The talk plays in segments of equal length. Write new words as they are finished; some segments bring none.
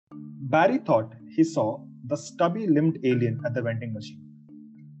Barry thought he saw the stubby limbed alien at the vending machine.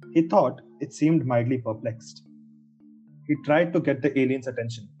 He thought it seemed mildly perplexed. He tried to get the alien's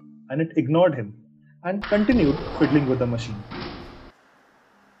attention, and it ignored him and continued fiddling with the machine.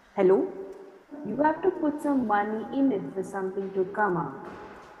 Hello? You have to put some money in it for something to come out.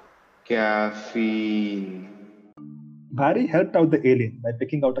 Caffeine. Barry helped out the alien by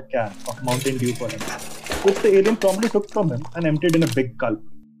picking out a can of Mountain Dew for him, which the alien promptly took from him and emptied in a big gulp.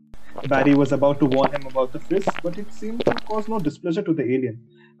 Barry was about to warn him about the fizz, but it seemed to cause no displeasure to the alien,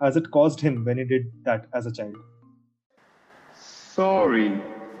 as it caused him when he did that as a child. Sorry,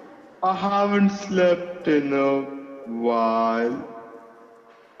 I haven't slept in a while.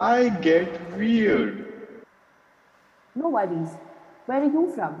 I get weird. No worries. Where are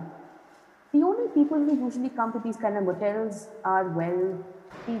you from? The only people who usually come to these kind of motels are, well,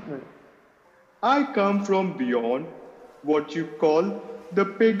 people. I come from beyond what you call the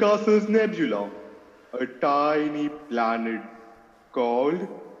Pegasus Nebula, a tiny planet called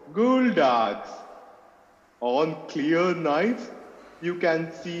Guldax. On clear nights, you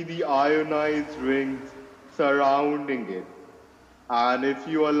can see the ionized rings surrounding it. And if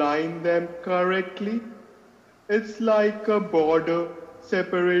you align them correctly, it's like a border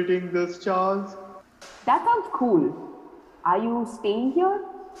separating the stars. That sounds cool. Are you staying here?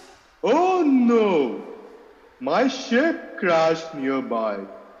 Oh no! My ship crashed nearby.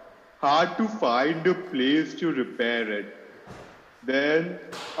 Had to find a place to repair it. Then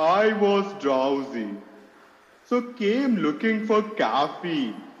I was drowsy. So came looking for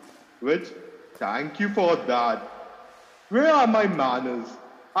caffeine. Which, thank you for that. Where are my manners?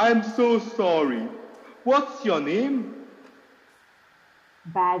 I am so sorry. What's your name?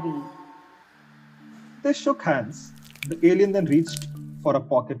 Barry. They shook hands. The alien then reached for a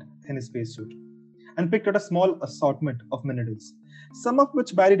pocket in his spacesuit and picked out a small assortment of minerals, some of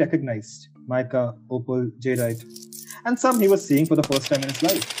which Barry recognized: mica, opal, jadeite, and some he was seeing for the first time in his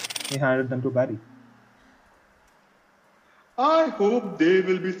life. He handed them to Barry. I hope there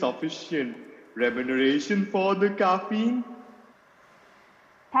will be sufficient remuneration for the caffeine.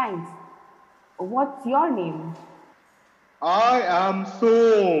 Thanks. What's your name? I am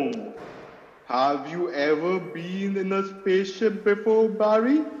Som. Have you ever been in a spaceship before,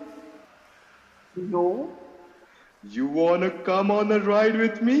 Barry? No. You wanna come on a ride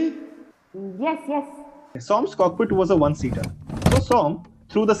with me? Yes. Som's cockpit was a one-seater, so Som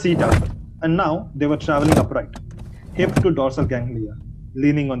threw the seat out, and now they were traveling upright, hip to dorsal ganglia,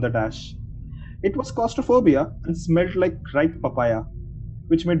 leaning on the dash. It was claustrophobia and smelled like ripe papaya,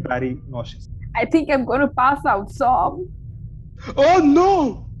 which made Barry nauseous. I think I'm going to pass out, Som. Oh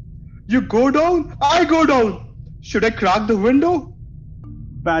no! You go down, I go down. Should I crack the window?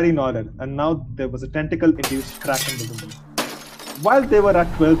 Barry nodded, and now there was a tentacle-induced crack in the window. While they were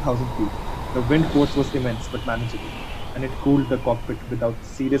at 12,000 feet, the wind force was immense but manageable, and it cooled the cockpit without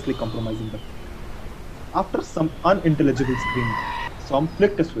seriously compromising the flight. After some unintelligible screaming, Som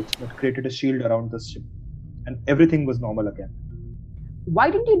flicked a switch that created a shield around the ship, and everything was normal again.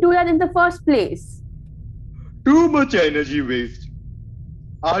 Why didn't you do that in the first place? Too much energy waste.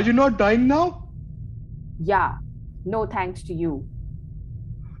 Are you not dying now? Yeah, no thanks to you.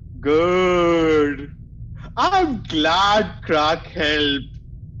 Good. I'm glad Crack helped.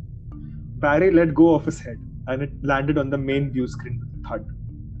 Barry let go of his head, and it landed on the main view screen with a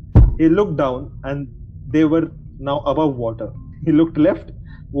thud. He looked down, and they were now above water. He looked left,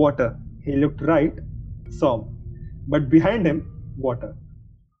 water. He looked right, Som. But behind him, water.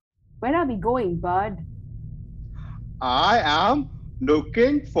 Where are we going, bud? I am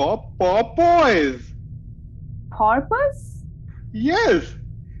looking for porpoise. Porpoise? Yes,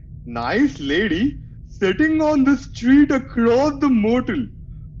 nice lady sitting on the street across the motel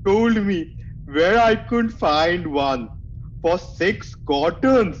told me where I could find one for 6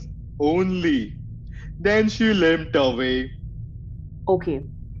 cottons only. Then she limped away. Okay,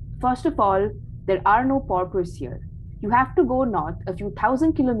 first of all, there are no porpoise here. You have to go north a few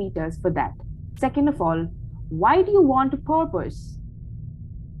thousand kilometers for that. Second of all, why do you want a porpoise?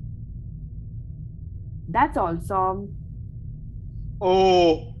 That's all, Som.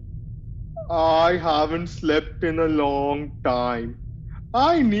 Oh, I haven't slept in a long time.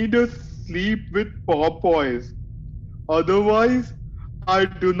 I need a sleep with porpoise. Otherwise, I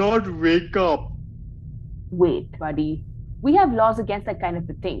do not wake up. Wait, buddy. We have laws against that kind of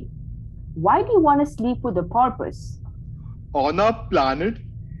a thing. Why do you want to sleep with a porpoise? On our planet,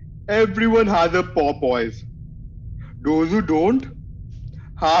 everyone has a porpoise. Those who don't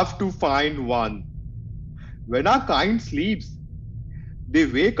have to find one. When our kind sleeps, they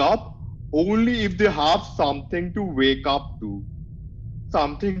wake up only if they have something to wake up to.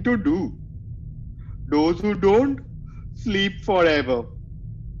 something to do. Those who don't sleep forever.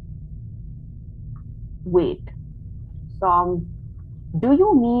 Wait, Tom, do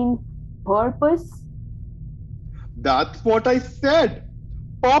you mean purpose? That's what I said.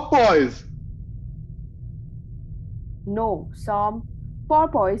 Porpoise. No, Sam.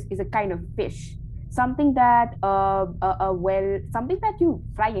 Porpoise is a kind of fish. Something that, something that you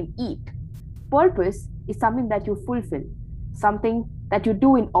fry and eat. Purpose is something that you fulfill. Something that you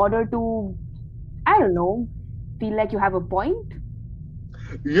do in order to, I don't know, feel like you have a point.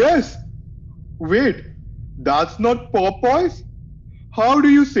 Yes. Wait, that's not porpoise? How do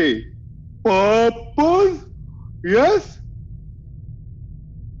you say? Purpose? Yes?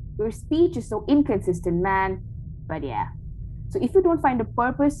 Your speech is so inconsistent, man. But yeah. So if you don't find a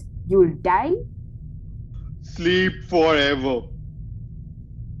purpose, you'll die. Sleep forever.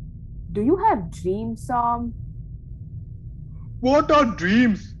 Do you have dreams, Sam? What are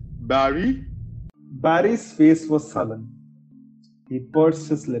dreams, Barry? Barry's face was sullen. He pursed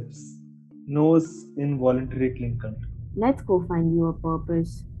his lips, nose involuntarily clinkled, Let's go find you a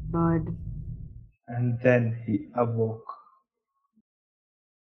purpose, bud. and then he awoke.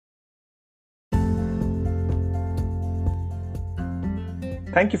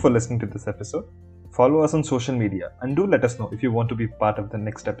 Thank you for listening to this episode. Follow us on social media and do let us know if you want to be part of the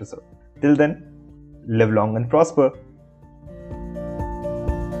next episode. Till then, live long and prosper.